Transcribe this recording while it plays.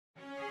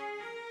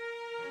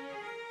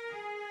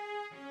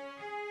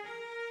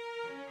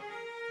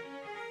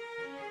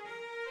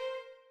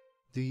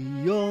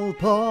The old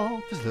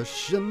path is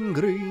lush and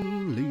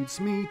green, leads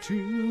me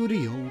to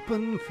the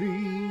open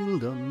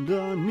field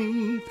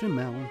underneath the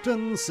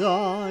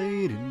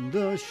mountainside. In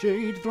the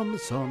shade from the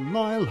sun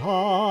I'll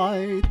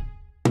hide.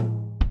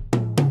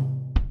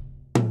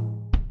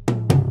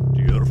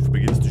 The earth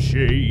begins to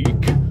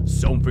shake,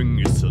 something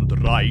isn't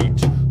right.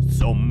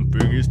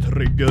 Something is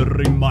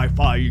triggering my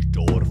fight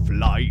or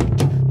flight.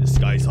 The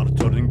skies are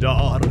turning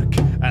dark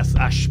as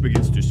ash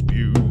begins to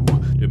spew.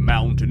 The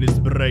mountain is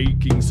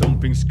breaking,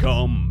 something's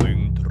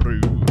coming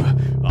through.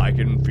 I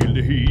can feel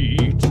the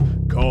heat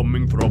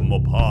coming from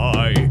up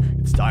high.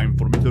 It's time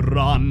for me to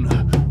run,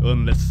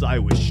 unless I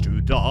wish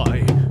to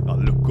die. I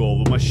look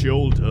over my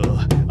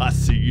shoulder, I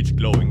see it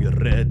glowing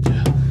red.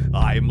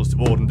 I must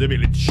warn the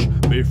village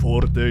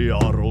before they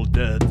are all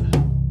dead.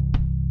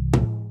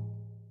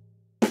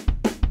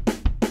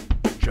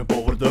 Jump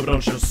over the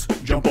branches,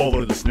 jump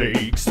over the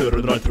snakes,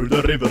 turn right through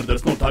the river,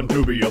 there's no time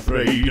to be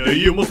afraid.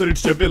 You must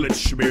reach the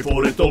village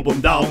before it all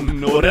burns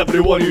down, or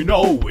everyone you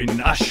know in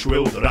ash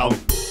will drown.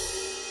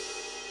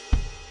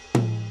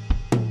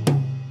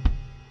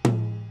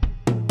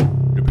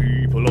 The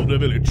people of the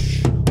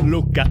village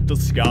look at the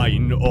sky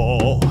in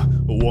awe,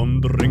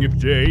 wondering if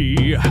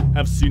they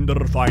have seen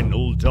their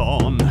final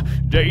dawn.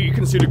 They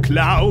can see the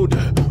cloud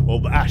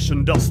of ash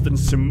and dust and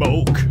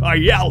smoke. I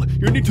yell,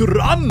 you need to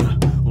run,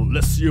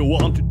 unless you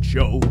want to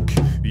choke.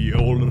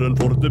 You'll run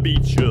for the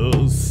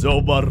beaches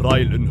of our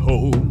island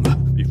home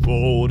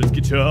before it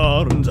gets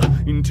turned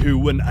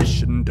into an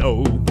ashen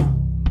dome.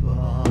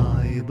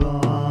 Bye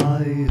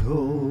bye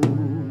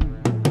home,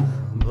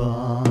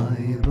 bye.